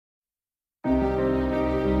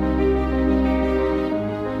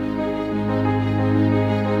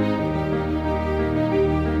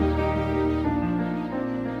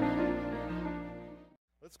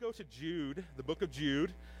go to Jude, the book of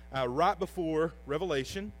Jude, right before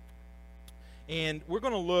Revelation. And we're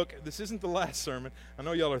going to look, this isn't the last sermon. I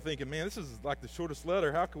know y'all are thinking, man, this is like the shortest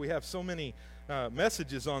letter. How can we have so many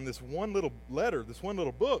messages on this one little letter, this one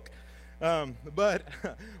little book? But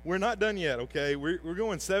we're not done yet, okay? We're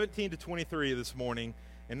going 17 to 23 this morning.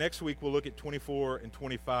 And next week we'll look at 24 and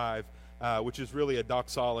 25, which is really a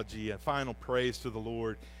doxology, a final praise to the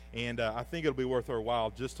Lord. And I think it'll be worth our while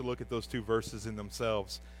just to look at those two verses in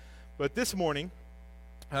themselves. But this morning,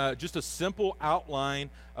 just a simple outline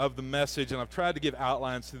of the message, and I've tried to give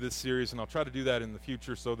outlines to this series, and I'll try to do that in the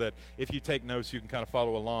future so that if you take notes, you can kind of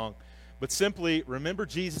follow along. But simply, remember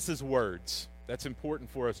Jesus' words. That's important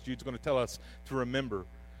for us. Jude's going to tell us to remember.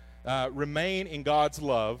 Remain in God's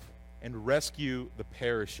love and rescue the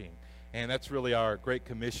perishing. And that's really our Great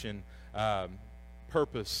Commission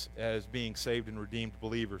purpose as being saved and redeemed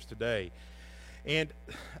believers today. And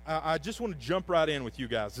I just want to jump right in with you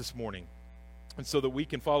guys this morning, and so that we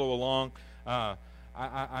can follow along.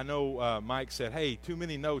 I know Mike said, hey, too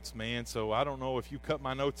many notes, man, so I don't know if you cut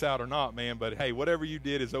my notes out or not, man, but hey, whatever you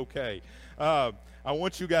did is okay. I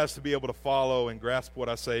want you guys to be able to follow and grasp what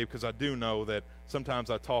I say, because I do know that sometimes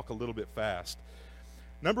I talk a little bit fast.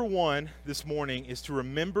 Number one this morning is to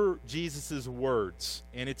remember Jesus' words,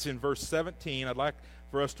 and it's in verse 17. I'd like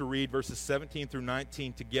for us to read verses 17 through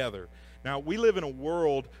 19 together. Now, we live in a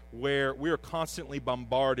world where we are constantly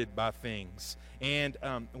bombarded by things. And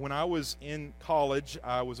when I was in college,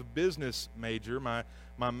 I was a business major. My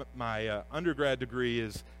undergrad degree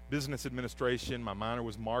is business administration. My minor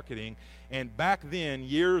was marketing. And back then,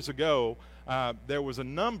 years ago, there was a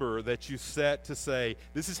number that you set to say,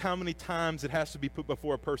 this is how many times it has to be put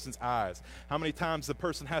before a person's eyes, how many times the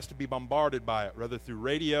person has to be bombarded by it, whether through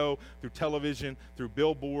radio, through television, through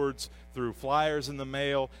billboards, through flyers in the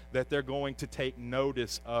mail, that they're going to take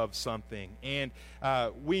notice of something. And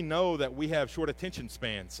we know that we have short attention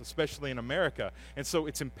spans, especially in America. And so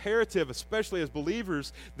it's imperative, especially as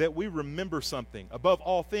believers, that we remember something. Above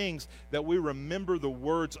all things, that we remember the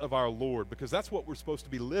words of our Lord, because that's what we're supposed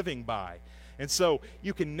to be living by. And so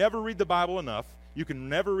you can never read the Bible enough. You can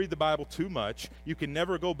never read the Bible too much. You can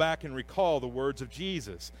never go back and recall the words of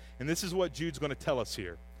Jesus. And this is what Jude's going to tell us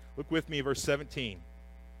here. Look with me, verse 17.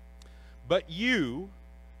 But you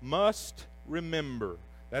must remember.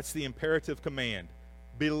 That's the imperative command.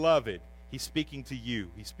 Beloved. He's speaking to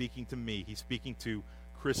you. He's speaking to me. He's speaking to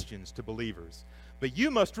Christians, to believers. But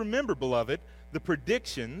you must remember, beloved, the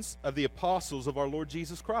predictions of the apostles of our Lord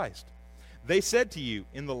Jesus Christ. They said to you,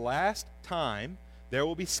 in the last time there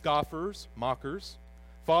will be scoffers, mockers,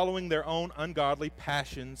 following their own ungodly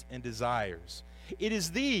passions and desires. It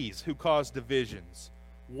is these who cause divisions,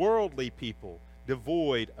 worldly people,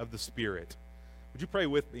 devoid of the Spirit. Would you pray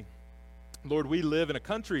with me? Lord, we live in a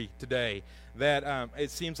country today that it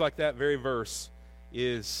seems like that very verse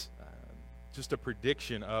is just a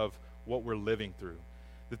prediction of what we're living through.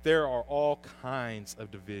 That there are all kinds of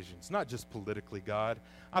divisions, not just politically, God.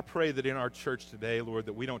 I pray that in our church today, Lord,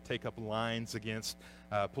 that we don't take up lines against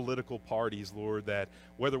political parties, Lord, that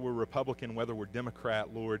whether we're Republican, whether we're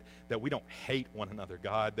Democrat, Lord, that we don't hate one another,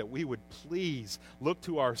 God, that we would please look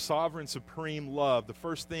to our sovereign, supreme love, the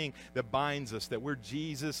first thing that binds us, that we're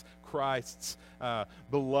Jesus Christ's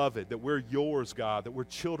beloved, that we're yours, God, that we're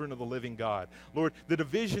children of the living God. Lord, the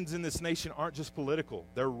divisions in this nation aren't just political,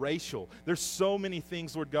 they're racial. There's so many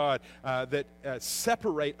things, Lord God, that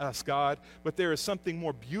separate us, God, but there is something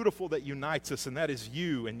more beautiful that unites us, and that is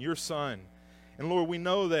you and your Son. And Lord, we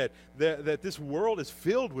know that this world is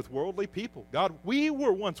filled with worldly people. God, we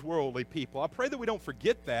were once worldly people. I pray that we don't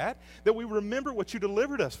forget that we remember what you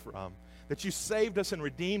delivered us from, that you saved us and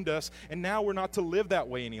redeemed us, and now we're not to live that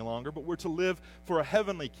way any longer, but we're to live for a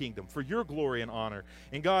heavenly kingdom, for your glory and honor.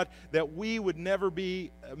 And God, that we would never be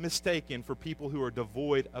mistaken for people who are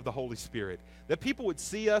devoid of the Holy Spirit, that people would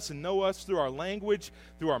see us and know us through our language,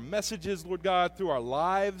 through our messages, Lord God, through our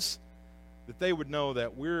lives, that they would know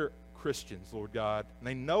that we're Christians, Lord God, and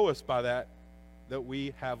they know us by that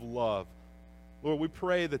we have love. Lord, we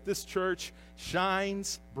pray that this church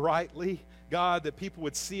shines brightly, God, that people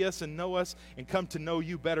would see us and know us and come to know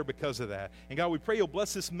you better because of that. And God, we pray you'll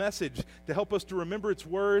bless this message to help us to remember its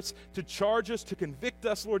words, to charge us, to convict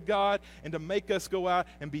us, Lord God, and to make us go out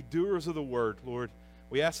and be doers of the word, Lord.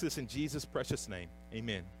 We ask this in Jesus' precious name.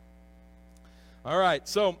 Amen. All right,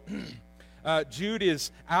 so Jude is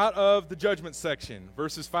out of the judgment section.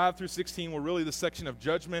 Verses 5 through 16 were really the section of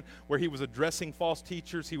judgment where he was addressing false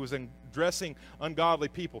teachers. He was addressing ungodly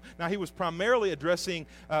people. Now, he was primarily addressing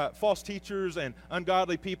false teachers and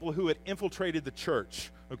ungodly people who had infiltrated the church.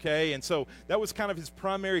 Okay, and so that was kind of his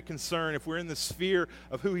primary concern if we're in the sphere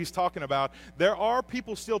of who he's talking about. There are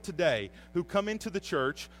people still today who come into the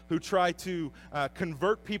church who try to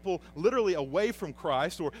convert people literally away from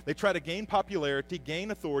Christ, or they try to gain popularity,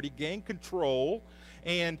 gain authority, gain control,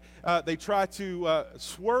 and they try to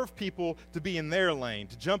swerve people to be in their lane,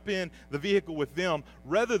 to jump in the vehicle with them,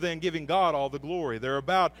 rather than giving God all the glory. They're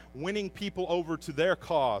about winning people over to their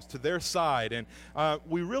cause, to their side, and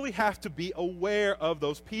we really have to be aware of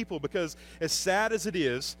those people, because as sad as it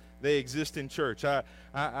is, they exist in church.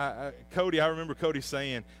 Cody, I remember Cody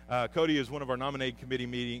saying, Cody is one of our nominating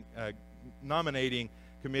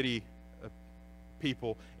committee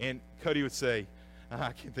people, and Cody would say,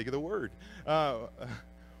 I can't think of the word.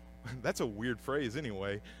 That's a weird phrase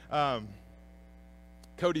anyway.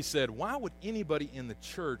 Cody said, why would anybody in the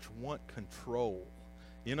church want control?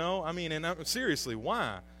 You know, I mean, and seriously,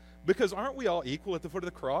 why? Because aren't we all equal at the foot of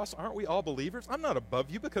the cross? Aren't we all believers? I'm not above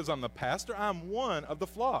you because I'm the pastor. I'm one of the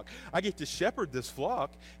flock. I get to shepherd this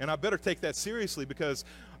flock, and I better take that seriously, because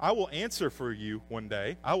I will answer for you one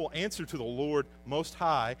day. I will answer to the Lord Most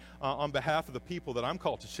High on behalf of the people that I'm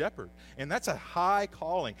called to shepherd. And that's a high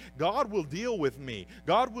calling. God will deal with me.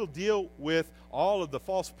 God will deal with all of the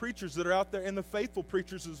false preachers that are out there and the faithful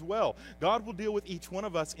preachers as well. God will deal with each one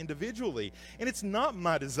of us individually. And it's not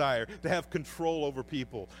my desire to have control over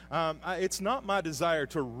people. It's not my desire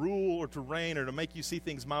to rule or to reign or to make you see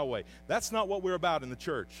things my way. That's not what we're about in the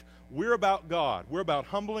church. We're about God. We're about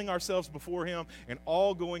humbling ourselves before Him and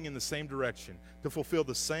all going in the same direction to fulfill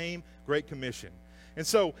the same Great Commission. And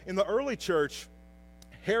so in the early church,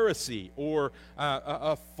 heresy or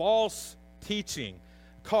a false teaching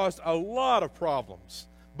caused a lot of problems,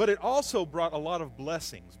 but it also brought a lot of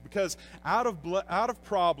blessings, because out of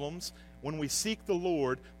problems, when we seek the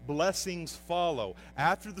Lord, blessings follow.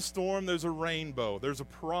 After the storm, there's a rainbow. There's a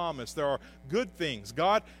promise. There are good things.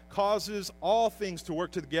 God causes all things to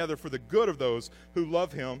work together for the good of those who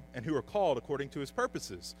love Him and who are called according to His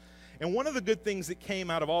purposes. And one of the good things that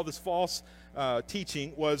came out of all this false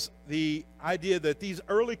teaching was the idea that these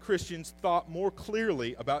early Christians thought more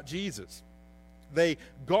clearly about Jesus. They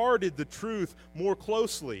guarded the truth more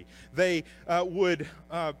closely. They would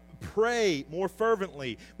pray more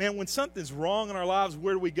fervently. Man, when something's wrong in our lives,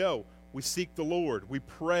 where do we go? We seek the Lord. We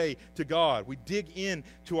pray to God. We dig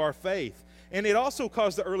into our faith. And it also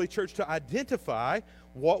caused the early church to identify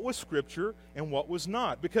what was Scripture and what was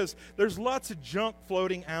not. Because there's lots of junk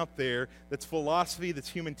floating out there that's philosophy, that's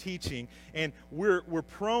human teaching, and we're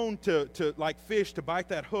prone to, like fish, to bite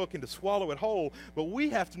that hook and to swallow it whole. But we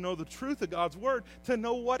have to know the truth of God's Word to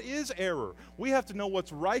know what is error. We have to know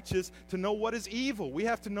what's righteous to know what is evil. We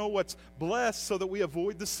have to know what's blessed so that we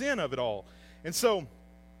avoid the sin of it all. And so,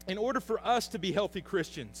 in order for us to be healthy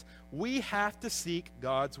Christians, we have to seek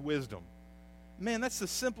God's wisdom. Man, that's the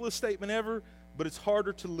simplest statement ever, but it's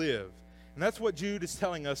harder to live. And that's what Jude is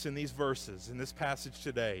telling us in these verses, in this passage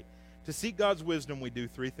today. To seek God's wisdom, we do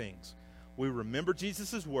three things. We remember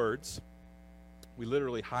Jesus' words. We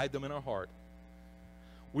literally hide them in our heart.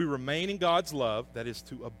 We remain in God's love, that is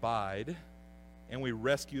to abide. And we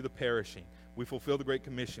rescue the perishing. We fulfill the Great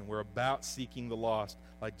Commission. We're about seeking the lost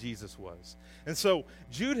like Jesus was. And so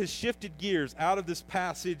Jude has shifted gears out of this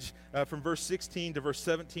passage from verse 16 to verse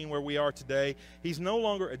 17 where we are today. He's no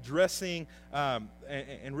longer addressing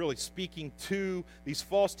and really speaking to these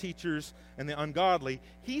false teachers and the ungodly.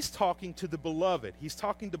 He's talking to the beloved. He's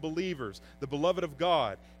talking to believers, the beloved of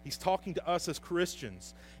God. He's talking to us as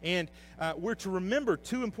Christians. And we're to remember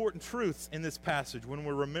two important truths in this passage when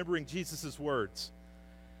we're remembering Jesus' words.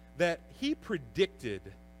 That He predicted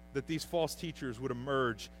that these false teachers would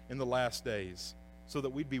emerge in the last days so that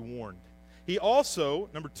we'd be warned. He also,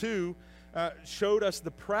 number two, showed us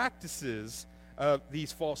the practices of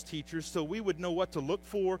these false teachers so we would know what to look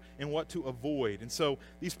for and what to avoid. And so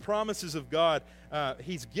these promises of God,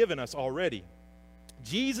 He's given us already.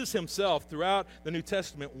 Jesus Himself, throughout the New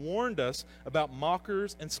Testament, warned us about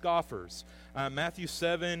mockers and scoffers. Matthew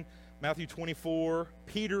 7, Matthew 24,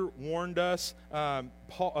 Peter warned us.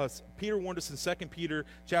 Peter warned us in 2 Peter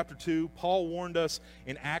chapter 2. Paul warned us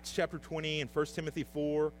in Acts chapter 20 and 1 Timothy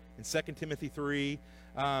 4 and 2 Timothy 3.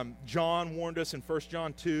 John warned us in 1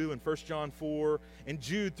 John 2 and 1 John 4. And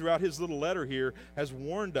Jude, throughout his little letter here, has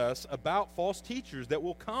warned us about false teachers that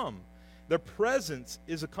will come. Their presence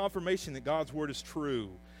is a confirmation that God's word is true.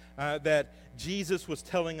 That Jesus was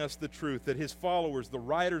telling us the truth, that His followers, the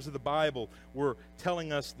writers of the Bible, were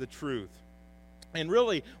telling us the truth. And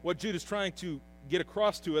really, what Jude is trying to get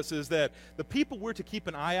across to us is that the people we're to keep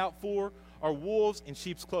an eye out for are wolves in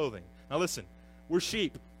sheep's clothing. Now listen, we're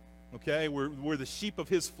sheep, okay? We're the sheep of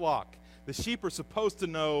His flock. The sheep are supposed to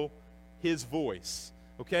know His voice,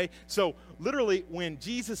 Okay? So literally, when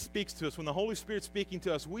Jesus speaks to us, when the Holy Spirit's speaking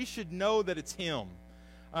to us, we should know that it's him.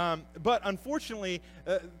 But unfortunately,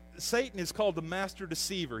 Satan is called the master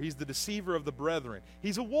deceiver. He's the deceiver of the brethren.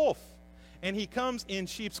 He's a wolf. And he comes in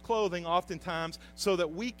sheep's clothing oftentimes so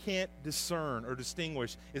that we can't discern or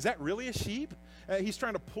distinguish. Is that really a sheep? He's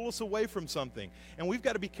trying to pull us away from something. And we've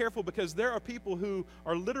got to be careful because there are people who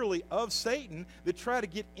are literally of Satan that try to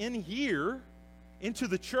get in here into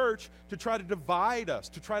the church to try to divide us,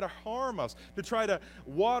 to try to harm us, to try to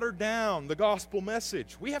water down the gospel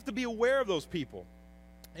message. We have to be aware of those people.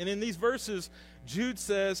 And in these verses, Jude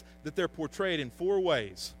says that they're portrayed in 4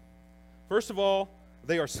 ways. First of all,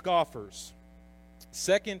 they are scoffers.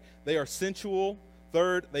 Second, they are sensual.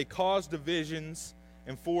 Third, they cause divisions.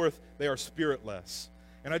 And fourth, they are spiritless.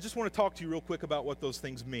 And I just want to talk to you real quick about what those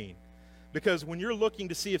things mean. Because when you're looking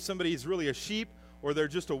to see if somebody is really a sheep or they're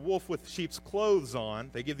just a wolf with sheep's clothes on,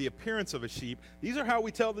 they give the appearance of a sheep, these are how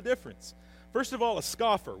we tell the difference. First of all, a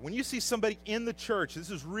scoffer. When you see somebody in the church, this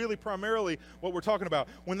is really primarily what we're talking about.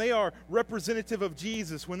 When they are representative of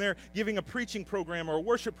Jesus, when they're giving a preaching program or a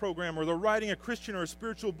worship program, or they're writing a Christian or a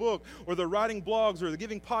spiritual book, or they're writing blogs, or they're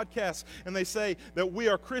giving podcasts, and they say that we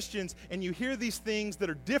are Christians, and you hear these things that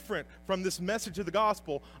are different from this message of the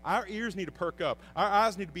gospel, our ears need to perk up. Our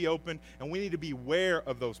eyes need to be open, and we need to be aware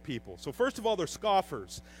of those people. So first of all, they're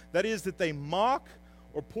scoffers. That is that they mock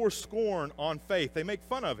or pour scorn on faith. They make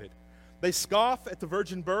fun of it. They scoff at the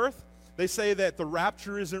virgin birth. They say that the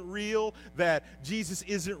rapture isn't real, that Jesus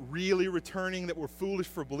isn't really returning, that we're foolish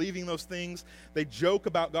for believing those things. They joke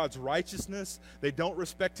about God's righteousness. They don't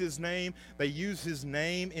respect his name. They use his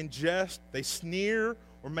name in jest. They sneer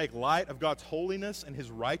or make light of God's holiness and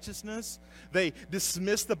his righteousness. They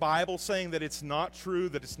dismiss the Bible, saying that it's not true,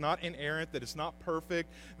 that it's not inerrant, that it's not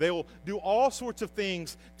perfect. They will do all sorts of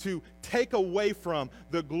things to take away from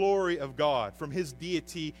the glory of God, from his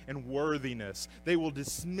deity and worthiness. They will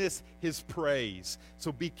dismiss his praise.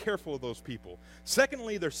 So be careful of those people.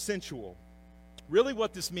 Secondly, they're sensual. Really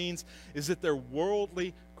what this means is that they're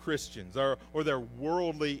worldly Christians, or they're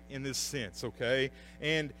worldly in this sense, okay?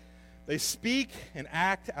 And they speak and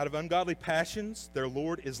act out of ungodly passions. Their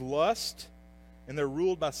Lord is lust, and they're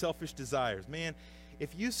ruled by selfish desires. Man,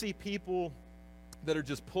 if you see people that are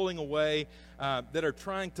just pulling away, that are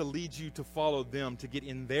trying to lead you to follow them, to get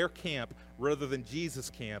in their camp rather than Jesus'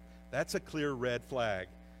 camp, that's a clear red flag.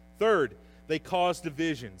 Third, they cause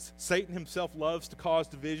divisions. Satan himself loves to cause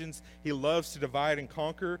divisions. He loves to divide and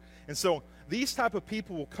conquer. And so these type of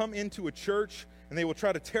people will come into a church and they will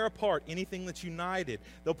try to tear apart anything that's united.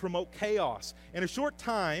 They'll promote chaos. In a short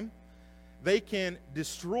time, they can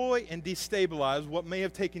destroy and destabilize what may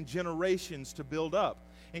have taken generations to build up.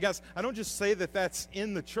 And guys, I don't just say that that's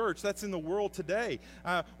in the church, that's in the world today.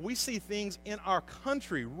 We see things in our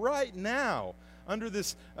country right now under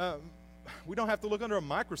this, we don't have to look under a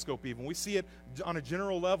microscope even. We see it on a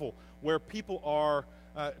general level where people are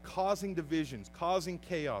causing divisions, causing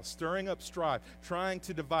chaos, stirring up strife, trying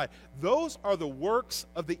to divide. Those are the works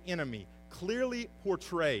of the enemy, clearly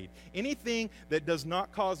portrayed. Anything that does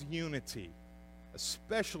not cause unity,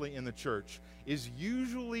 especially in the church, is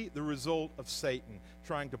usually the result of Satan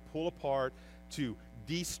trying to pull apart, to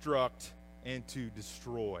destruct, and to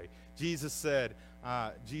destroy. Jesus said,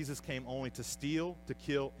 Jesus came only to steal, to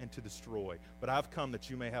kill, and to destroy. But I've come that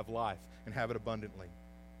you may have life and have it abundantly.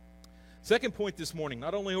 Second point this morning,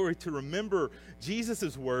 not only are we to remember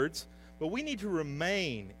Jesus' words, but we need to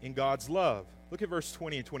remain in God's love. Look at verse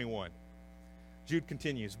 20 and 21. Jude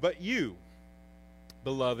continues, "But you,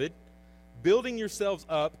 beloved, building yourselves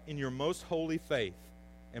up in your most holy faith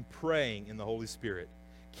and praying in the Holy Spirit,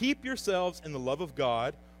 keep yourselves in the love of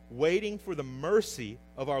God, waiting for the mercy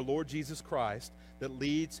of our Lord Jesus Christ that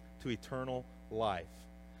leads to eternal life."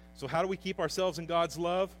 So how do we keep ourselves in God's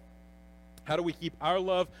love? How do we keep our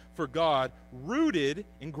love for God rooted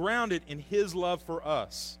and grounded in his love for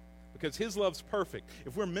us? Because his love's perfect.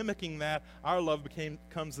 If we're mimicking that, our love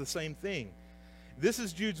becomes the same thing. This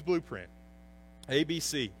is Jude's blueprint.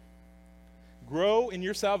 ABC. Grow in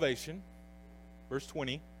your salvation, verse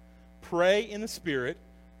 20. Pray in the Spirit,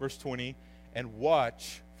 verse 20. And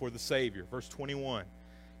watch for the Savior, verse 21.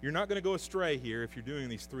 You're not going to go astray here if you're doing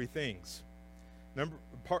these three things.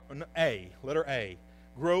 Letter A.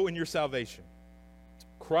 Grow in your salvation.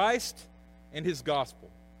 Christ and his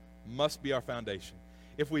gospel must be our foundation.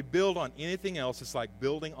 If we build on anything else, it's like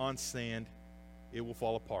building on sand. It will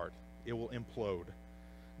fall apart. It will implode.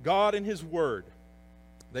 God and his word,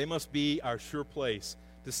 they must be our sure place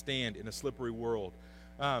to stand in a slippery world.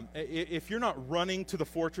 If you're not running to the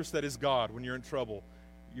fortress that is God when you're in trouble,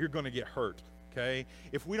 you're going to get hurt. okay?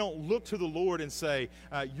 If we don't look to the Lord and say,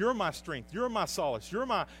 you're my strength, you're my solace, you're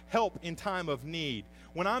my help in time of need.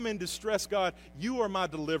 When I'm in distress, God, you are my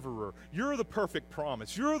deliverer. You're the perfect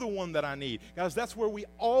promise. You're the one that I need. Guys, that's where we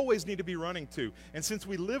always need to be running to. And since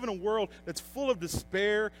we live in a world that's full of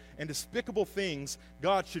despair and despicable things,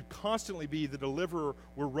 God should constantly be the deliverer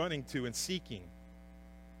we're running to and seeking.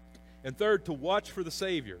 And third, to watch for the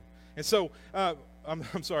Savior. And so,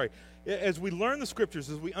 I'm sorry, as we learn the Scriptures,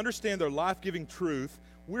 as we understand their life-giving truth,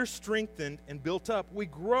 we're strengthened and built up. We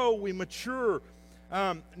grow, we mature.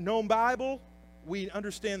 No Bible, we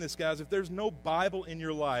understand this, guys. If there's no Bible in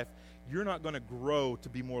your life, you're not going to grow to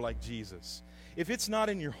be more like Jesus. If it's not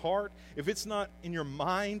in your heart, if it's not in your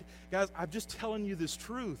mind, guys, I'm just telling you this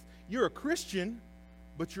truth. You're a Christian,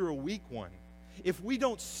 but you're a weak one. If we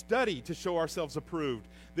don't study to show ourselves approved,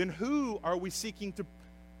 then who are we seeking to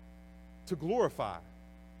glorify?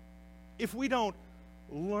 If we don't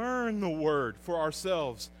learn the Word for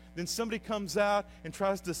ourselves, then somebody comes out and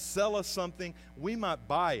tries to sell us something, we might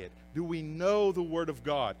buy it. Do we know the Word of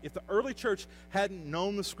God? If the early church hadn't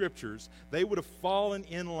known the Scriptures, they would have fallen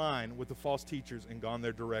in line with the false teachers and gone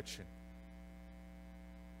their direction.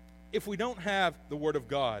 If we don't have the Word of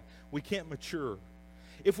God, we can't mature.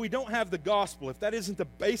 If we don't have the gospel, if that isn't the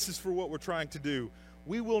basis for what we're trying to do,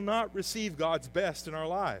 we will not receive God's best in our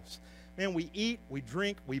lives. Man, we eat, we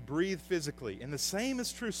drink, we breathe physically. And the same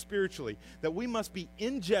is true spiritually, that we must be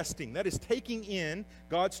ingesting, that is taking in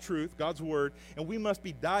God's truth, God's word, and we must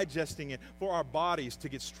be digesting it for our bodies to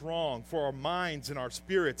get strong, for our minds and our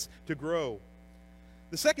spirits to grow.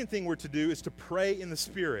 The second thing we're to do is to pray in the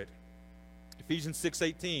Spirit. Ephesians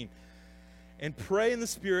 6:18. And pray in the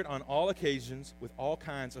Spirit on all occasions with all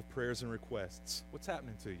kinds of prayers and requests. What's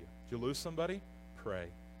happening to you? Did you lose somebody? Pray.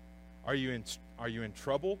 Are you in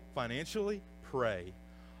trouble financially? Pray.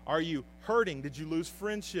 Are you hurting? Did you lose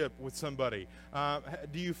friendship with somebody?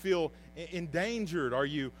 Do you feel endangered? Are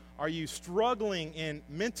you struggling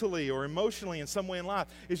mentally or emotionally in some way in life?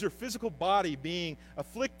 Is your physical body being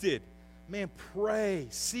afflicted? Man, pray.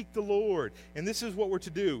 Seek the Lord. And this is what we're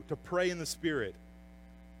to do, to pray in the Spirit.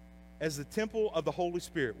 As the temple of the Holy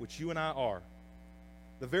Spirit, which you and I are,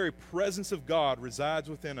 the very presence of God resides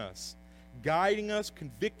within us, guiding us,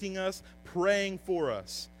 convicting us, praying for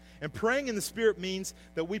us. And praying in the Spirit means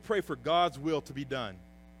that we pray for God's will to be done.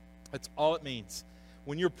 That's all it means.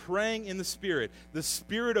 When you're praying in the Spirit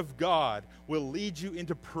of God will lead you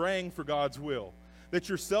into praying for God's will. That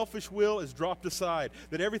your selfish will is dropped aside.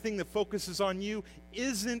 That everything that focuses on you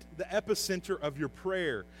isn't the epicenter of your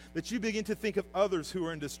prayer. That you begin to think of others who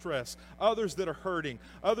are in distress, others that are hurting,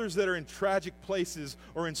 others that are in tragic places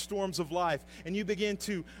or in storms of life. And you begin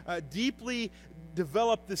to deeply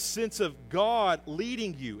develop this sense of God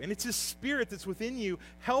leading you. And it's His Spirit that's within you,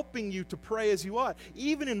 helping you to pray as you ought,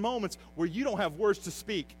 even in moments where you don't have words to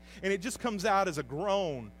speak. And it just comes out as a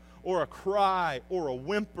groan or a cry or a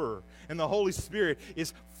whimper, and the Holy Spirit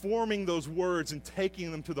is forming those words and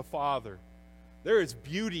taking them to the Father. There is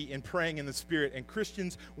beauty in praying in the Spirit, and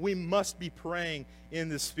Christians, we must be praying in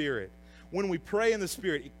the Spirit. When we pray in the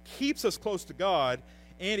Spirit, it keeps us close to God,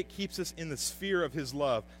 and it keeps us in the sphere of His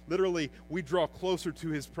love. Literally, we draw closer to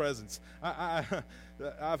His presence.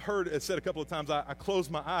 I've heard it said a couple of times, I close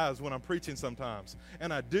my eyes when I'm preaching sometimes.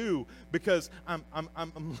 And I do, because I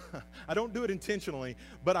don't do it intentionally,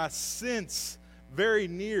 but I sense very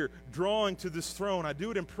near drawing to this throne. I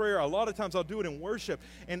do it in prayer. A lot of times I'll do it in worship.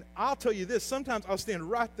 And I'll tell you this, sometimes I'll stand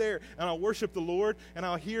right there and I'll worship the Lord, and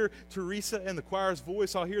I'll hear Teresa and the choir's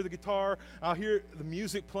voice. I'll hear the guitar. I'll hear the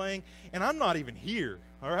music playing, and I'm not even here,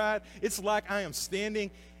 all right? It's like I am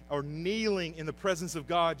standing or kneeling in the presence of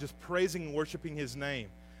God, just praising and worshiping His name.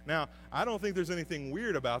 Now, I don't think there's anything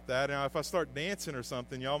weird about that. Now, if I start dancing or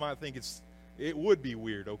something, y'all might think it would be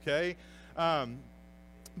weird, okay?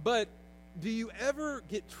 But do you ever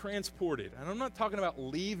get transported? And I'm not talking about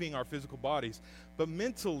leaving our physical bodies, but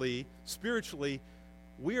mentally, spiritually,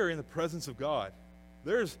 we are in the presence of God.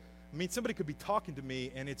 Somebody could be talking to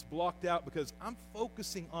me and it's blocked out because I'm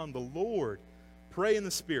focusing on the Lord. Pray in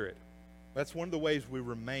the Spirit. That's one of the ways we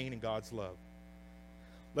remain in God's love.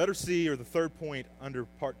 Letter C, or the third point under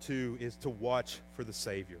part 2, is to watch for the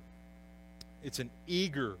Savior. It's an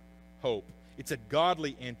eager hope. It's a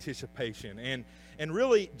godly anticipation. And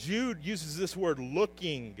really, Jude uses this word,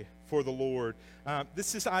 looking for the Lord.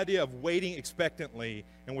 This idea of waiting expectantly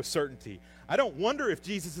and with certainty. I don't wonder if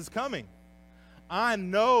Jesus is coming. I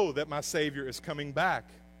know that my Savior is coming back.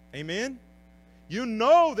 Amen? You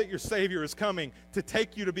know that your Savior is coming to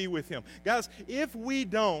take you to be with him. Guys, if we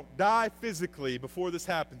don't die physically before this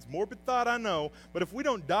happens, morbid thought, I know, but if we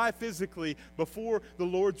don't die physically before the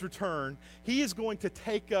Lord's return, he is going to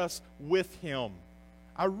take us with him.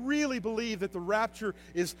 I really believe that the rapture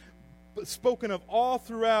is spoken of all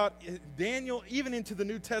throughout Daniel, even into the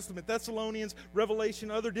New Testament, Thessalonians,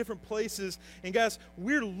 Revelation, other different places. And guys,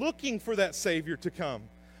 we're looking for that Savior to come.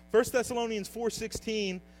 1 Thessalonians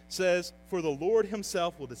 4:16 says, "For the Lord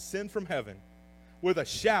himself will descend from heaven with a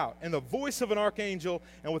shout and the voice of an archangel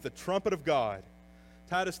and with the trumpet of God."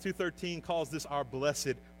 Titus 2:13 calls this our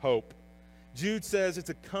blessed hope. Jude says it's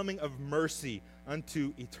a coming of mercy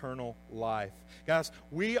unto eternal life. Guys,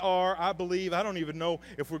 we are, I believe, I don't even know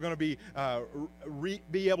if we're going to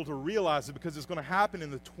be able to realize it, because it's going to happen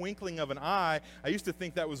in the twinkling of an eye. I used to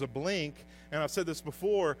think that was a blink, and I've said this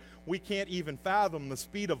before, we can't even fathom the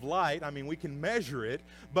speed of light. I mean, we can measure it,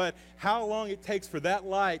 but how long it takes for that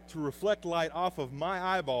light to reflect light off of my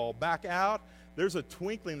eyeball back out, there's a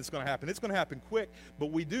twinkling that's going to happen. It's going to happen quick, but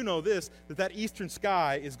we do know this, that eastern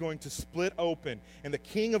sky is going to split open, and the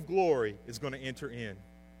King of Glory is going to enter in.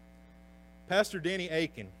 Pastor Danny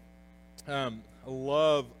Akin, I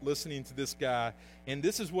love listening to this guy, and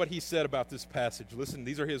this is what he said about this passage. Listen,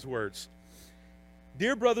 these are his words.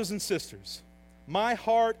 "Dear brothers and sisters, my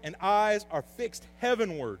heart and eyes are fixed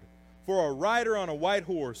heavenward for a rider on a white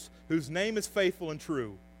horse whose name is Faithful and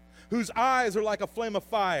True, whose eyes are like a flame of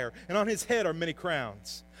fire, and on his head are many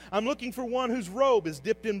crowns. I'm looking for one whose robe is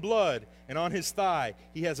dipped in blood, and on his thigh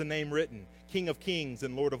he has a name written, King of Kings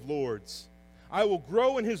and Lord of Lords. I will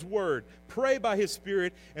grow in his word, pray by his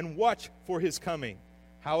Spirit, and watch for his coming.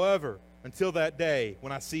 However, until that day,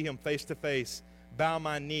 when I see him face to face, bow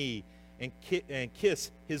my knee and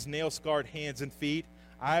kiss his nail-scarred hands and feet,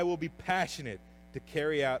 I will be passionate to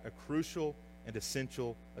carry out a crucial and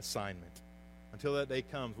essential assignment." Until that day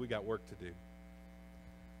comes, we got work to do.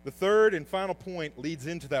 The third and final point leads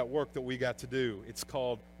into that work that we got to do. It's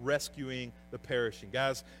called rescuing the perishing.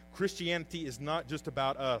 Guys, Christianity is not just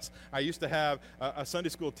about us. I used to have a Sunday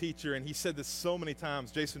school teacher, and he said this so many times,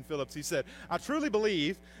 Jason Phillips. He said, "I truly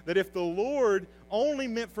believe that if the Lord only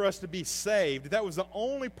meant for us to be saved, that was the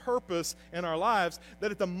only purpose in our lives, that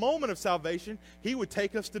at the moment of salvation, he would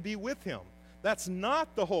take us to be with him. That's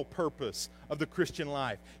not the whole purpose of the Christian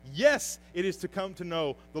life. Yes, it is to come to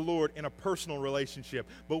know the Lord in a personal relationship,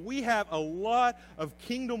 but we have a lot of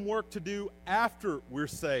kingdom work to do after we're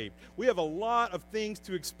saved. We have a lot of things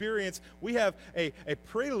to experience. We have a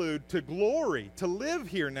prelude to glory, to live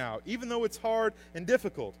here now, even though it's hard and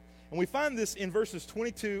difficult." And we find this in verses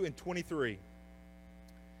 22 and 23.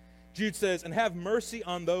 Jude says, "And have mercy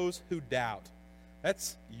on those who doubt."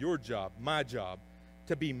 That's your job, my job,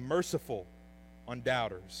 to be merciful on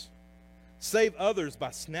doubters. "Save others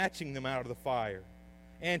by snatching them out of the fire.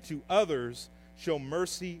 And to others show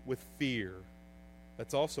mercy with fear."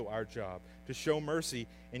 That's also our job, to show mercy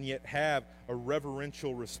and yet have a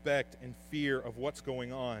reverential respect and fear of what's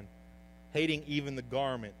going on, hating even the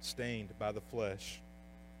garment stained by the flesh.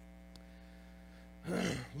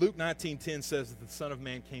 Luke 19:10 says that the Son of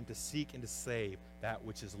Man came to seek and to save that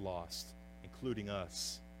which is lost, including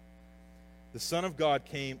us. The Son of God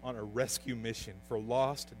came on a rescue mission for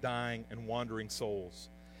lost, dying, and wandering souls.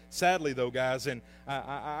 Sadly, though, guys, and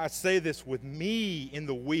I say this with me in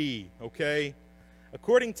the we, okay?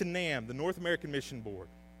 According to NAM, the North American Mission Board,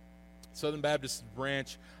 Southern Baptist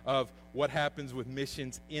branch of what happens with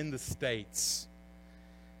missions in the States,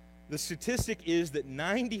 the statistic is that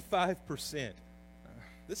 95%,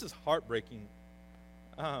 this is heartbreaking,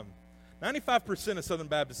 95% of Southern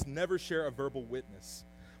Baptists never share a verbal witness.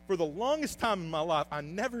 For the longest time in my life, I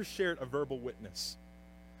never shared a verbal witness.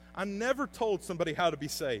 I never told somebody how to be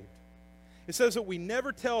saved. It says that we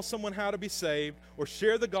never tell someone how to be saved or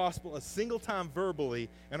share the gospel a single time verbally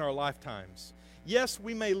in our lifetimes. Yes,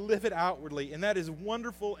 we may live it outwardly, and that is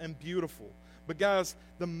wonderful and beautiful. But guys,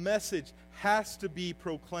 the message has to be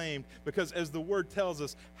proclaimed, because as the word tells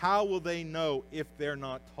us, how will they know if they're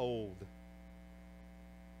not told?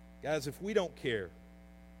 Guys, if we don't care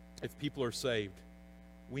if people are saved,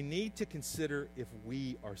 we need to consider if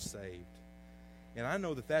we are saved. And I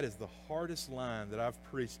know that that is the hardest line that I've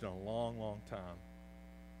preached in a long, long time.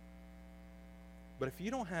 But if you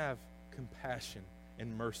don't have compassion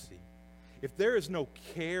and mercy, if there is no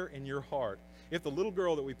care in your heart, if the little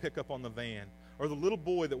girl that we pick up on the van, or the little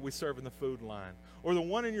boy that we serve in the food line, or the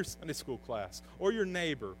one in your Sunday school class, or your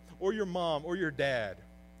neighbor, or your mom, or your dad,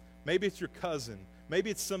 maybe it's your cousin, maybe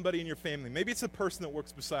it's somebody in your family, maybe it's the person that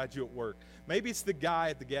works beside you at work, maybe it's the guy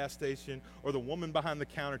at the gas station, or the woman behind the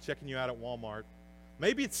counter checking you out at Walmart,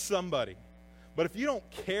 maybe it's somebody. But if you don't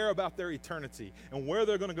care about their eternity and where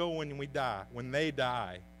they're going to go when they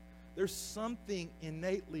die, there's something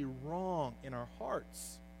innately wrong in our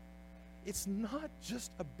hearts. It's not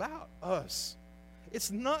just about us. It's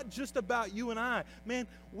not just about you and I. Man,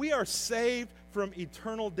 we are saved from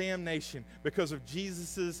eternal damnation because of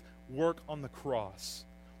Jesus' work on the cross.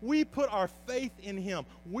 We put our faith in him.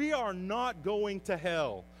 We are not going to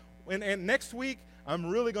hell. And next week, I'm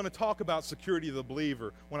really going to talk about security of the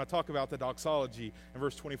believer when I talk about the doxology in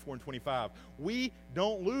verse 24 and 25. We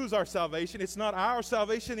don't lose our salvation. It's not our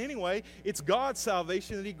salvation anyway. It's God's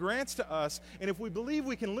salvation that he grants to us. And if we believe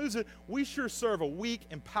we can lose it, we sure serve a weak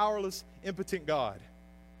and powerless, impotent God.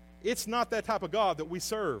 It's not that type of God that we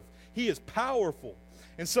serve. He is powerful.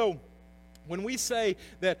 And so when we say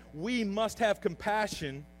that we must have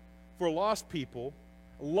compassion for lost people,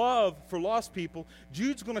 love for lost people,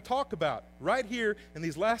 Jude's going to talk about right here in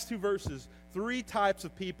these last two verses 3 types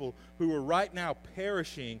of people who are right now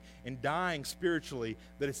perishing and dying spiritually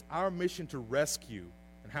that it's our mission to rescue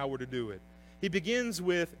and how we're to do it. He begins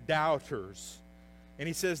with doubters, and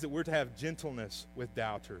he says that we're to have gentleness with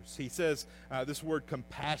doubters. He says this word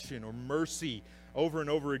compassion or mercy over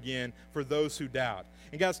and over again for those who doubt.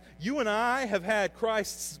 And guys, you and I have had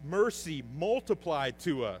Christ's mercy multiplied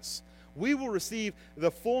to us. We will receive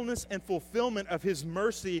the fullness and fulfillment of his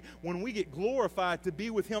mercy when we get glorified to be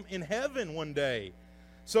with him in heaven one day.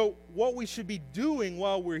 So what we should be doing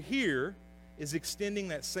while we're here is extending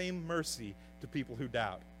that same mercy to people who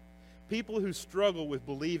doubt. People who struggle with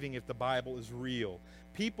believing if the Bible is real.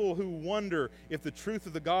 People who wonder if the truth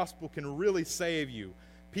of the gospel can really save you.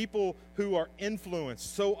 People who are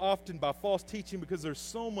influenced so often by false teaching because there's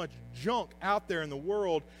so much junk out there in the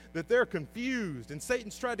world that they're confused. And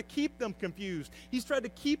Satan's tried to keep them confused. He's tried to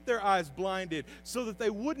keep their eyes blinded so that they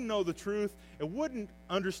wouldn't know the truth and wouldn't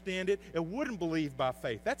understand it and wouldn't believe by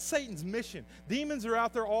faith. That's Satan's mission. Demons are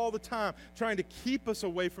out there all the time trying to keep us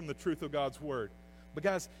away from the truth of God's word. But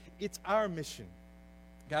guys, it's our mission.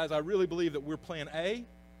 Guys, I really believe that we're plan A.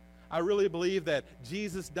 I really believe that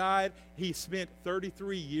Jesus died. He spent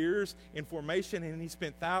 33 years in formation, and he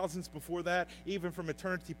spent thousands before that, even from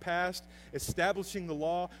eternity past, establishing the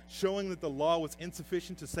law, showing that the law was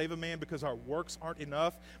insufficient to save a man because our works aren't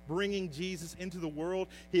enough, bringing Jesus into the world.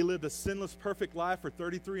 He lived a sinless, perfect life for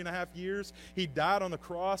 33 and a half years. He died on the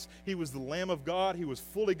cross. He was the Lamb of God. He was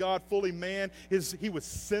fully God, fully man. He was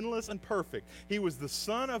sinless and perfect. He was the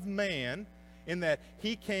Son of Man, in that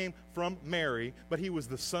he came from Mary, but he was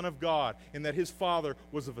the Son of God, in that his father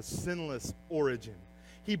was of a sinless origin.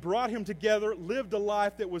 He brought him together, lived a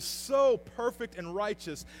life that was so perfect and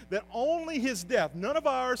righteous that only his death, none of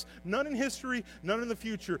ours, none in history, none in the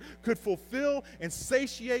future, could fulfill and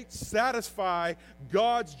satiate, satisfy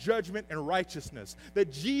God's judgment and righteousness.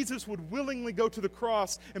 That Jesus would willingly go to the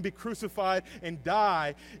cross and be crucified and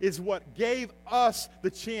die is what gave us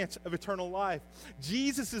the chance of eternal life.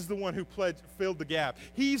 Jesus is the one who filled the gap.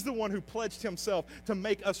 He's the one who pledged himself to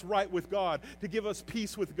make us right with God, to give us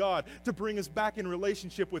peace with God, to bring us back in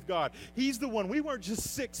relationship with God. He's the one. We weren't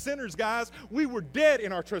just sick sinners, guys. We were dead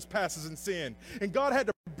in our trespasses and sin. And God had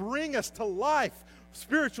to bring us to life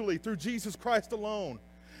spiritually through Jesus Christ alone.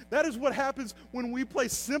 That is what happens when we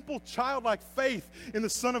place simple childlike faith in the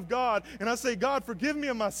Son of God. And I say, God, forgive me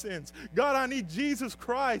of my sins. God, I need Jesus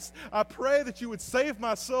Christ. I pray that you would save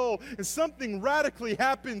my soul. And something radically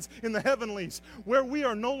happens in the heavenlies where we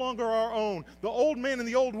are no longer our own. The old man and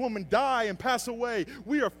the old woman die and pass away.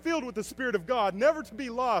 We are filled with the Spirit of God, never to be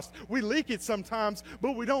lost. We leak it sometimes,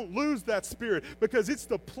 but we don't lose that Spirit because it's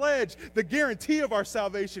the pledge, the guarantee of our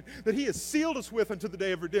salvation that he has sealed us with unto the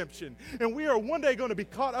day of redemption. And we are one day going to be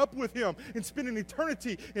caught up with him and spend an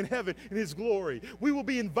eternity in heaven in his glory. We will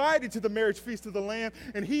be invited to the marriage feast of the Lamb,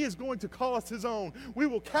 and he is going to call us his own. We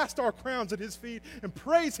will cast our crowns at his feet and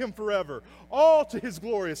praise him forever, all to his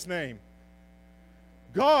glorious name.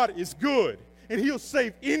 God is good, and he'll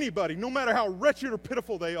save anybody, no matter how wretched or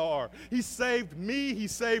pitiful they are. He saved me, he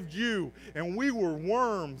saved you, and we were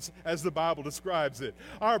worms, as the Bible describes it.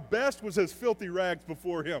 Our best was as filthy rags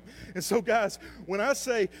before him. And so, guys, when I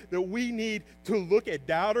say that we need to look at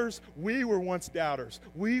doubters, we were once doubters.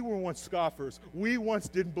 We were once scoffers. We once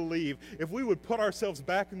didn't believe. If we would put ourselves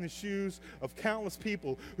back in the shoes of countless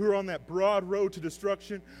people who are on that broad road to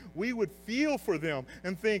destruction, we would feel for them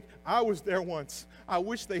and think, I was there once. I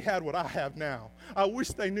wish they had what I have now. I wish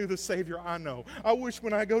they knew the Savior I know. I wish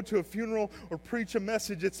when I go to a funeral or preach a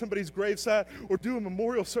message at somebody's gravesite or do a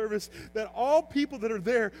memorial service that all people that are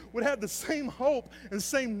there would have the same hope and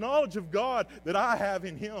same knowledge of God that I have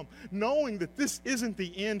in him, knowing that this isn't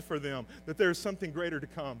the end for them, that there's something greater to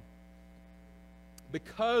come.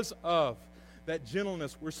 Because of that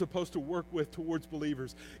gentleness we're supposed to work with towards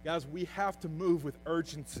believers. Guys, we have to move with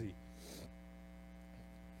urgency.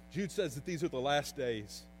 Jude says that these are the last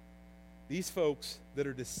days. These folks that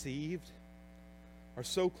are deceived are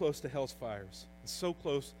so close to hell's fires and so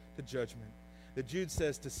close to judgment that Jude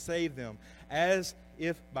says to save them as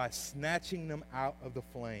if by snatching them out of the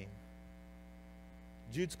flame.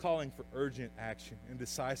 Jude's calling for urgent action and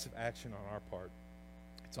decisive action on our part.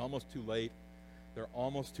 It's almost too late. They're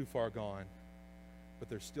almost too far gone. But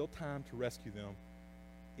there's still time to rescue them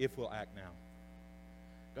if we'll act now.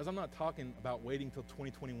 Guys, I'm not talking about waiting until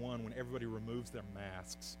 2021 when everybody removes their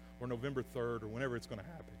masks, or November 3rd, or whenever it's going to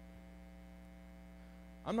happen.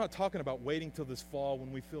 I'm not talking about waiting till this fall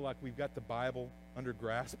when we feel like we've got the Bible under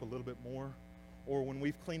grasp a little bit more, or when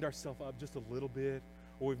we've cleaned ourselves up just a little bit,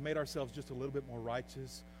 or we've made ourselves just a little bit more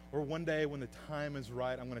righteous, or one day when the time is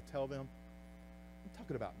right, I'm going to tell them. I'm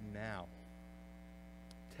talking about now.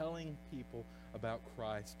 Telling people about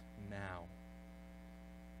Christ now.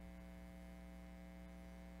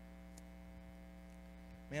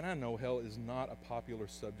 Man, I know hell is not a popular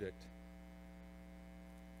subject.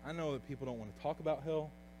 I know that people don't want to talk about hell.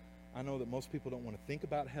 I know that most people don't want to think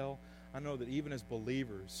about hell. I know that even as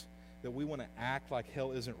believers, that we want to act like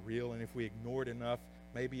hell isn't real, and if we ignore it enough,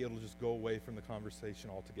 maybe it'll just go away from the conversation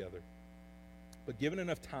altogether. But given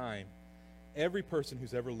enough time, every person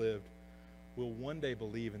who's ever lived will one day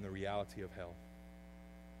believe in the reality of hell.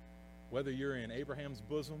 Whether you're in Abraham's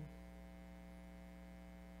bosom,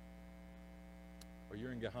 or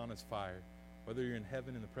you're in Gehenna's fire, whether you're in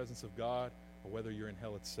heaven in the presence of God, or whether you're in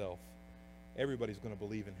hell itself, everybody's going to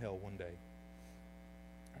believe in hell one day.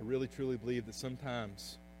 I really, truly believe that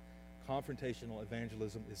sometimes confrontational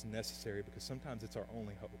evangelism is necessary because sometimes it's our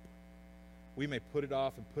only hope. We may put it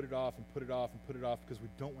off and put it off and put it off and put it off because we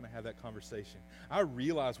don't want to have that conversation. I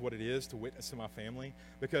realize what it is to witness to my family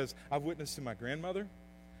because I've witnessed to my grandmother,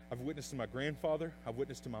 I've witnessed to my grandfather, I've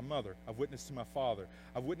witnessed to my mother, I've witnessed to my father,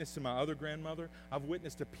 I've witnessed to my other grandmother, I've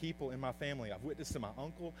witnessed to people in my family, I've witnessed to my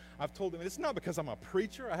uncle. I've told them, it's not because I'm a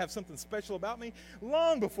preacher, I have something special about me.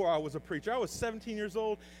 Long before I was a preacher, I was 17 years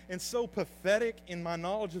old and so pathetic in my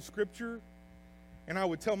knowledge of Scripture. And I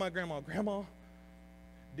would tell my grandma, Grandma,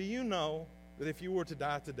 do you know that if you were to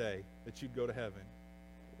die today, that you'd go to heaven?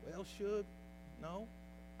 Well, Shug, no,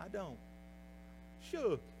 I don't.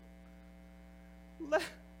 Shug.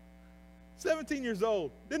 17 years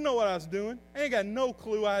old, didn't know what I was doing. I ain't got no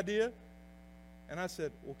clue idea. And I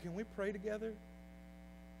said, well, can we pray together?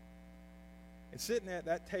 And sitting at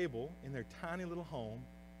that table in their tiny little home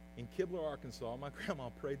in Kibler, Arkansas, my grandma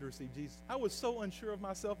prayed to receive Jesus. I was so unsure of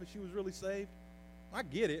myself if she was really saved. I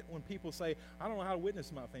get it when people say, I don't know how to witness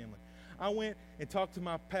to my family. I went and talked to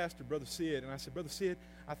my pastor, Brother Sid, and I said, Brother Sid,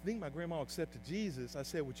 I think my grandma accepted Jesus. I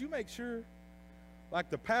said, would you make sure? Like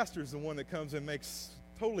the pastor's the one that comes and makes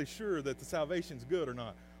totally sure that the salvation's good or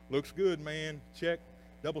not. Looks good, man. Check,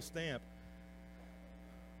 double stamp.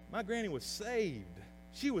 My granny was saved.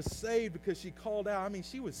 She was saved because she called out. I mean,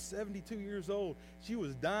 she was 72 years old. She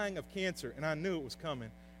was dying of cancer, and I knew it was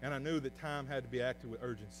coming, and I knew that time had to be acted with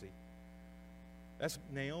urgency. That's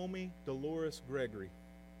Naomi Dolores Gregory.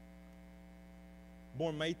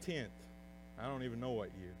 Born May 10th. I don't even know what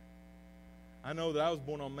year. I know that I was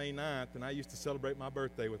born on May 9th, and I used to celebrate my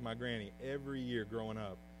birthday with my granny every year growing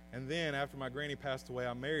up. And then after my granny passed away,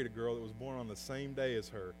 I married a girl that was born on the same day as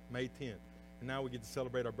her, May 10th. And now we get to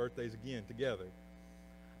celebrate our birthdays again together.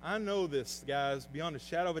 I know this, guys, beyond a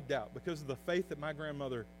shadow of a doubt, because of the faith that my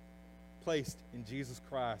grandmother placed in Jesus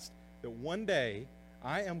Christ, that one day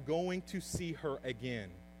I am going to see her again.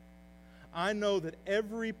 I know that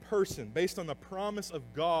every person, based on the promise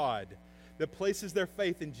of God, that places their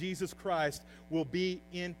faith in Jesus Christ will be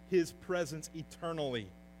in His presence eternally.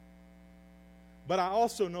 But I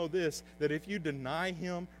also know this, that if you deny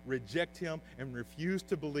Him, reject Him, and refuse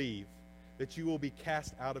to believe, that you will be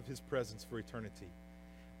cast out of His presence for eternity.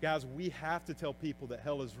 Guys, we have to tell people that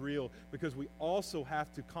hell is real because we also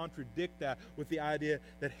have to contradict that with the idea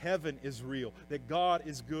that heaven is real, that God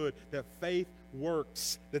is good, that faith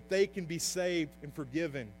works, that they can be saved and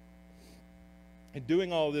forgiven. And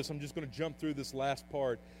doing all of this, I'm just going to jump through this last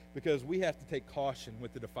part because we have to take caution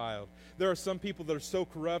with the defiled. There are some people that are so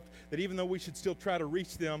corrupt that even though we should still try to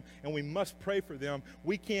reach them and we must pray for them,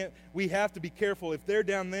 we have to be careful if they're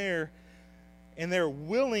down there and they're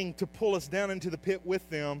willing to pull us down into the pit with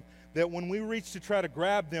them, that when we reach to try to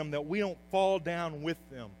grab them, that we don't fall down with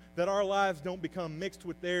them, that our lives don't become mixed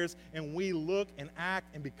with theirs and we look and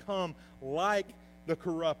act and become like the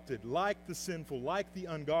corrupted, like the sinful, like the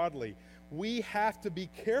ungodly. We have to be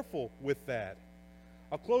careful with that.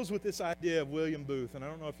 I'll close with this idea of William Booth, and I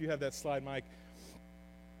don't know if you have that slide, Mike.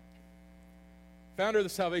 founder of the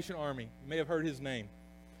Salvation Army. You may have heard his name.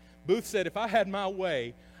 Booth said, if I had my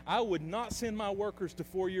way, I would not send my workers to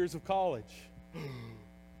 4 years of college. You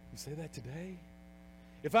say that today?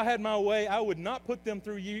 If I had my way, I would not put them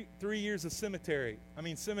through 3 years of seminary.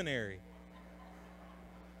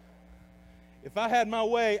 If I had my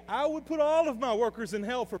way, I would put all of my workers in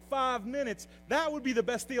hell for 5 minutes. That would be the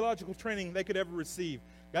best theological training they could ever receive.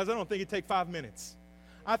 Guys, I don't think it'd take 5 minutes.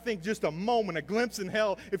 I think just a moment, a glimpse in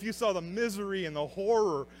hell, if you saw the misery and the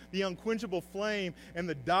horror, the unquenchable flame, and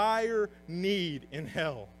the dire need in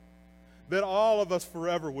hell, that all of us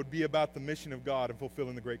forever would be about the mission of God and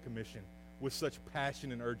fulfilling the Great Commission with such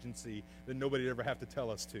passion and urgency that nobody would ever have to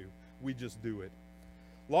tell us to. We just do it.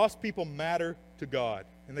 Lost people matter to God,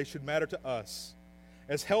 and they should matter to us.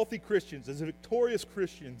 As healthy Christians, as victorious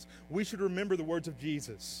Christians, we should remember the words of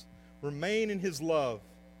Jesus. Remain in his love.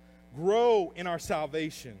 Grow in our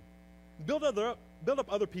salvation. Build up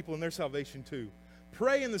other people in their salvation too.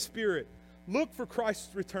 Pray in the Spirit. Look for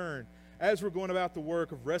Christ's return as we're going about the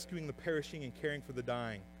work of rescuing the perishing and caring for the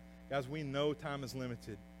dying. Guys, we know time is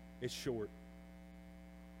limited. It's short.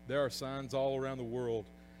 There are signs all around the world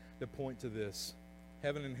that point to this.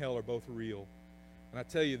 Heaven and hell are both real. And I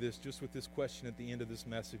tell you this just with this question at the end of this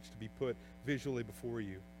message to be put visually before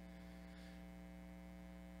you.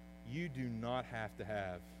 You do not have to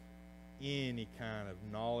have any kind of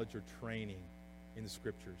knowledge or training in the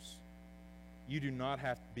Scriptures. You do not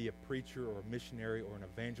have to be a preacher or a missionary or an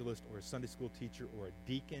evangelist or a Sunday school teacher or a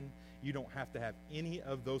deacon. You don't have to have any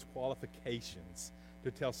of those qualifications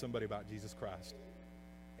to tell somebody about Jesus Christ.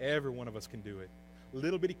 Every one of us can do it.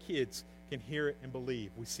 Little bitty kids can hear it and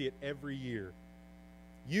believe. We see it every year.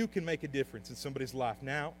 You can make a difference in somebody's life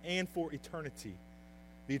now and for eternity.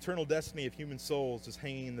 The eternal destiny of human souls is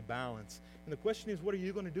hanging in the balance. And the question is, what are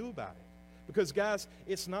you going to do about it? Because, guys,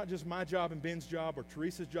 it's not just my job and Ben's job or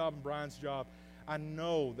Teresa's job and Brian's job. I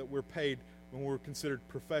know that we're paid when we're considered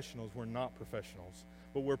professionals. We're not professionals.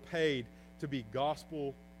 But we're paid to be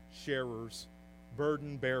gospel sharers,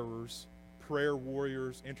 burden bearers, prayer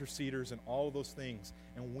warriors, interceders, and all of those things.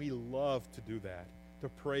 And we love to do that, to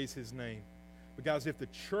praise his name. But guys, if the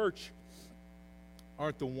church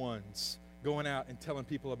aren't the ones going out and telling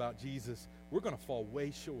people about Jesus, we're going to fall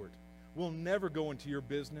way short. We'll never go into your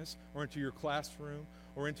business or into your classroom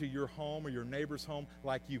or into your home or your neighbor's home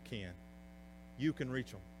like you can. You can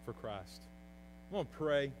reach them for Christ. I'm going to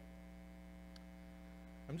pray.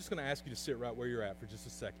 I'm just going to ask you to sit right where you're at for just a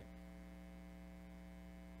second.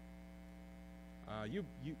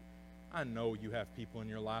 I know you have people in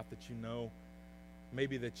your life that you know,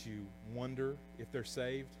 maybe that you wonder if they're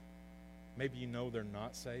saved. Maybe you know they're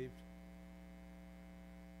not saved.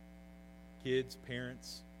 Kids,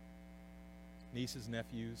 parents, nieces,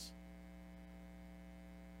 nephews,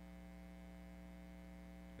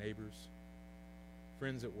 neighbors,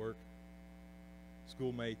 friends at work,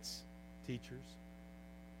 schoolmates, teachers,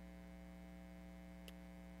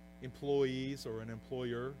 employees or an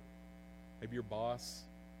employer. Maybe your boss.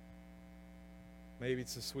 Maybe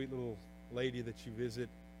it's a sweet little lady that you visit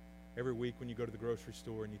every week when you go to the grocery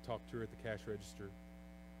store and you talk to her at the cash register.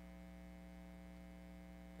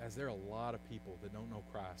 Guys, there are a lot of people that don't know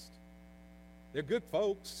Christ. They're good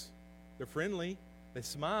folks. They're friendly. They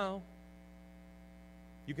smile.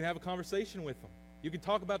 You can have a conversation with them. You can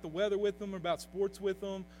talk about the weather with them, or about sports with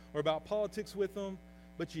them, or about politics with them,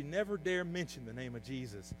 but you never dare mention the name of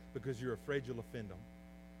Jesus because you're afraid you'll offend them.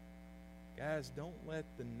 Guys, don't let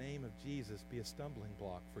the name of Jesus be a stumbling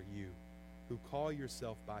block for you who call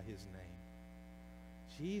yourself by his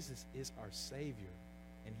name. Jesus is our Savior,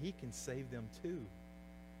 and he can save them too.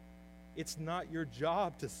 It's not your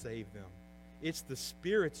job to save them. It's the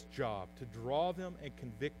Spirit's job to draw them and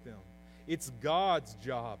convict them. It's God's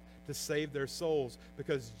job to save their souls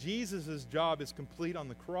because Jesus' job is complete on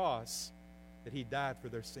the cross, that he died for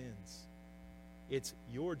their sins. It's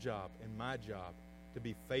your job and my job to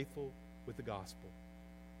be faithful with the gospel.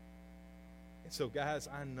 And so, guys,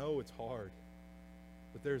 I know it's hard,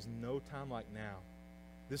 but there's no time like now.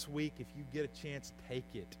 This week, if you get a chance, take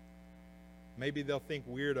it. Maybe they'll think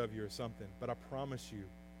weird of you or something, but I promise you,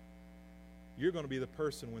 you're going to be the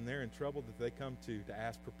person when they're in trouble that they come to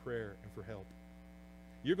ask for prayer and for help.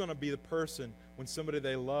 You're going to be the person when somebody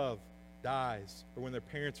they love dies, or when their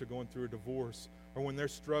parents are going through a divorce, or when they're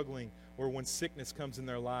struggling, or when sickness comes in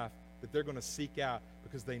their life, that they're going to seek out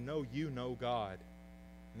because they know you know God,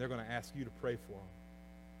 and they're going to ask you to pray for them.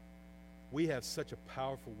 We have such a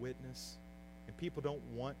powerful witness, and people don't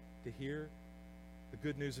want to hear the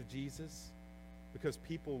good news of Jesus because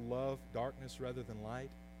people love darkness rather than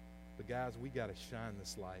light. But guys, we got to shine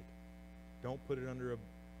this light. Don't put it under a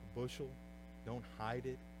bushel. Don't hide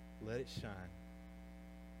it. Let it shine.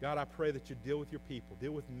 God, I pray that you deal with your people,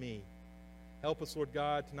 deal with me. Help us, Lord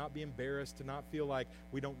God, to not be embarrassed, to not feel like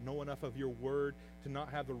we don't know enough of your word, to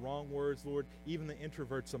not have the wrong words, Lord, even the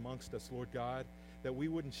introverts amongst us, Lord God, that we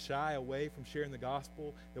wouldn't shy away from sharing the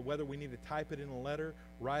gospel, that whether we need to type it in a letter,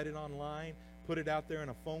 write it online, put it out there in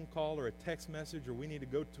a phone call or a text message, or we need to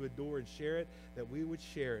go to a door and share it, that we would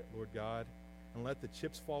share it, Lord God, and let the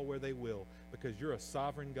chips fall where they will, because you're a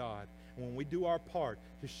sovereign God. And when we do our part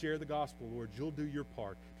to share the gospel, Lord, you'll do your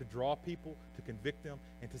part to draw people, to convict them,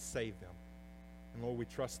 and to save them. And Lord, we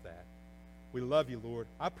trust that. We love you, Lord.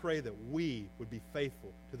 I pray that we would be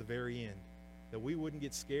faithful to the very end, that we wouldn't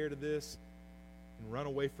get scared of this and run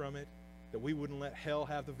away from it, that we wouldn't let hell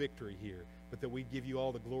have the victory here, but that we'd give you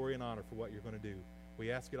all the glory and honor for what you're going to do.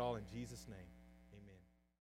 We ask it all in Jesus' name.